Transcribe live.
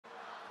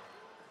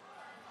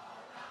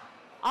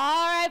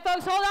All right,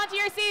 folks, hold on to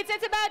your seats.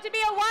 It's about to be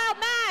a wild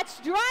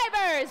match.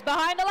 Drivers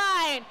behind the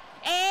line.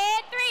 In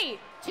 3,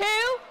 2,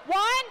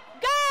 1,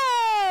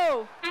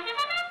 go!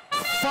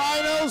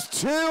 Finals,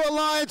 2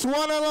 Alliance, 1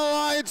 on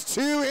Alliance,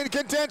 2 in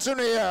contention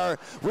here.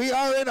 We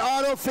are in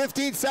auto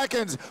 15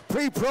 seconds,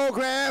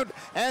 pre-programmed,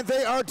 and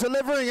they are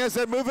delivering as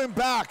they're moving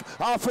back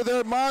off of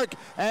their mark.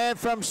 And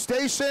from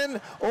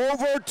station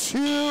over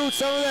to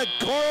some of that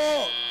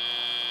coral.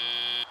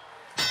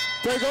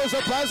 There goes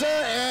the buzzer,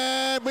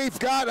 and we've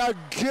got a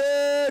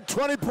good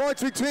 20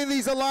 points between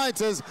these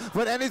alliances,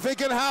 but anything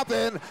can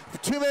happen.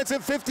 2 minutes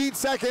and 15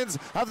 seconds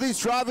of these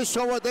drivers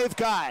show what they've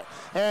got.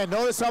 And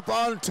notice up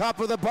on top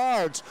of the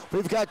barge,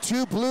 we've got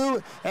 2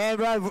 blue, and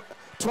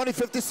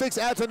 2056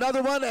 adds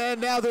another one, and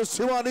now there's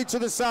 2 on each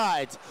of the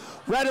sides.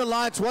 Red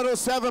Alliance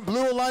 107,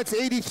 Blue Alliance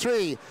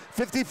 83,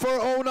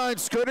 5409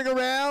 skirting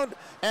around,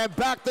 and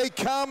back they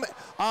come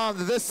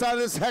on this side of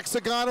this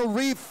hexagonal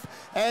reef,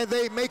 and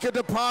they make a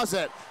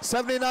deposit.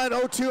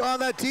 7902 on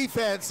that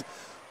defense.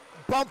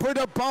 Bumper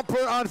to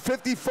bumper on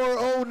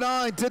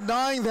 5409,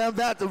 denying them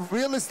that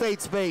real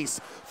estate space.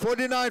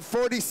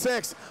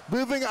 4946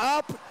 moving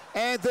up,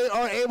 and they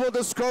are able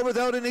to score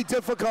without any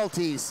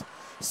difficulties.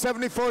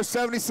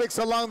 7476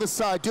 along the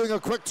side, doing a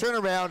quick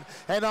turnaround,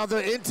 and on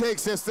their intake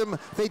system,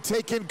 they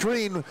take in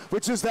green,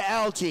 which is the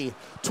algae.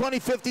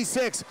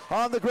 2056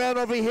 on the ground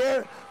over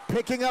here,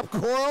 picking up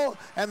coral,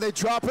 and they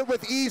drop it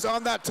with ease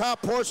on that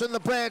top portion of the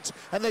branch,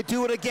 and they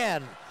do it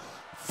again.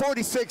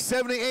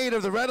 4678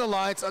 of the Red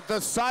Alliance,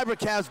 the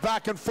Cybercabs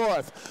back and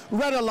forth.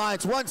 Red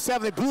Alliance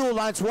 170, Blue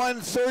Alliance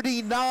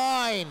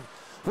 139.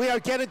 We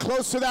are getting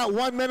close to that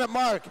 1 minute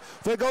mark.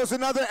 There goes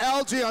another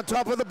algae on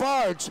top of the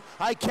barge.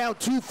 I count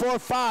 2, 4,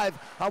 5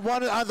 on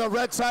one on the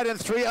red side and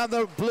 3 on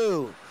the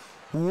blue.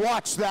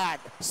 Watch that.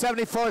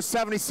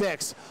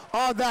 74-76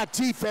 on that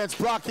defense,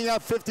 blocking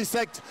out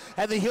 56,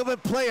 and the human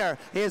player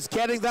is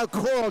getting that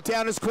coral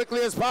down as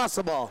quickly as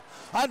possible.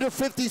 Under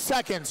 50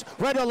 seconds.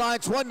 Red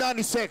Alliance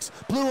 196,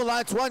 Blue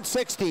Alliance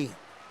 160.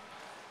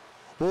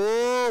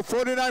 Oh,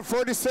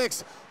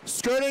 49-46,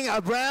 skirting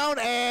around,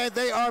 and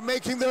they are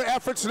making their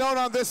efforts known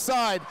on this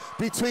side.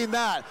 Between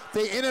that,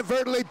 they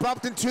inadvertently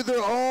bumped into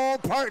their own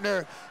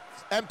partner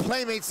and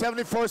playmate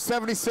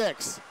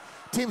 74-76.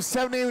 Team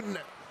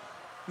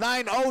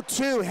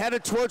 7902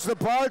 headed towards the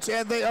barge,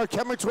 and they are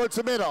coming towards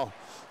the middle.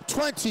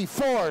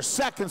 24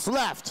 seconds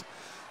left.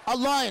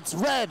 Alliance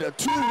Red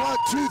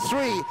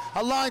 2123,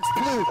 Alliance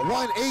Blue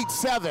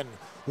 187.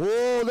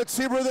 Whoa, let's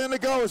see where they're gonna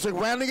go as they're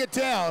rounding it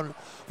down.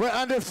 We're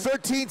under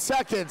 13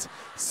 seconds.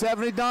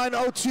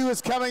 7902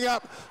 is coming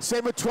up,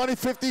 same with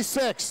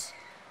 2056.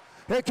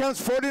 Here comes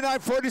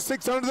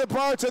 4946 under the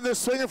barge, and they're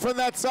swinging from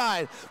that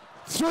side.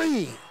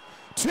 3,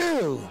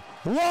 2,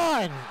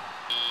 1.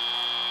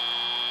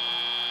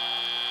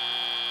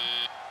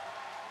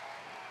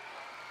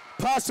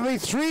 Possibly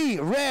 3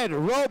 red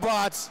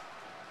robots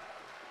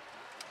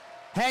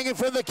hanging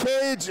from the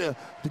cage.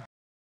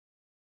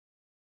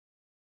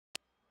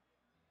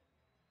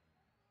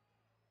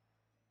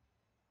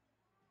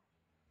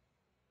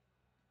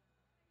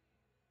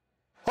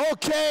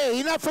 Okay,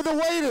 enough of the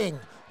waiting.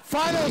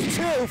 Finals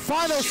 2,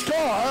 final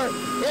score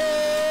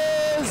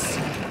is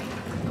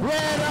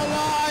Red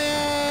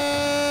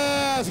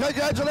Alliance.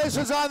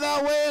 Congratulations on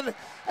that win.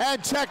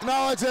 And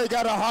Technology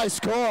got a high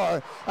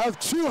score of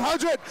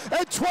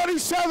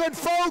 227,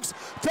 folks.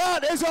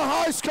 That is a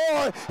high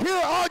score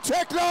here on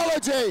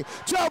Technology.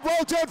 Job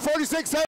well done, 46.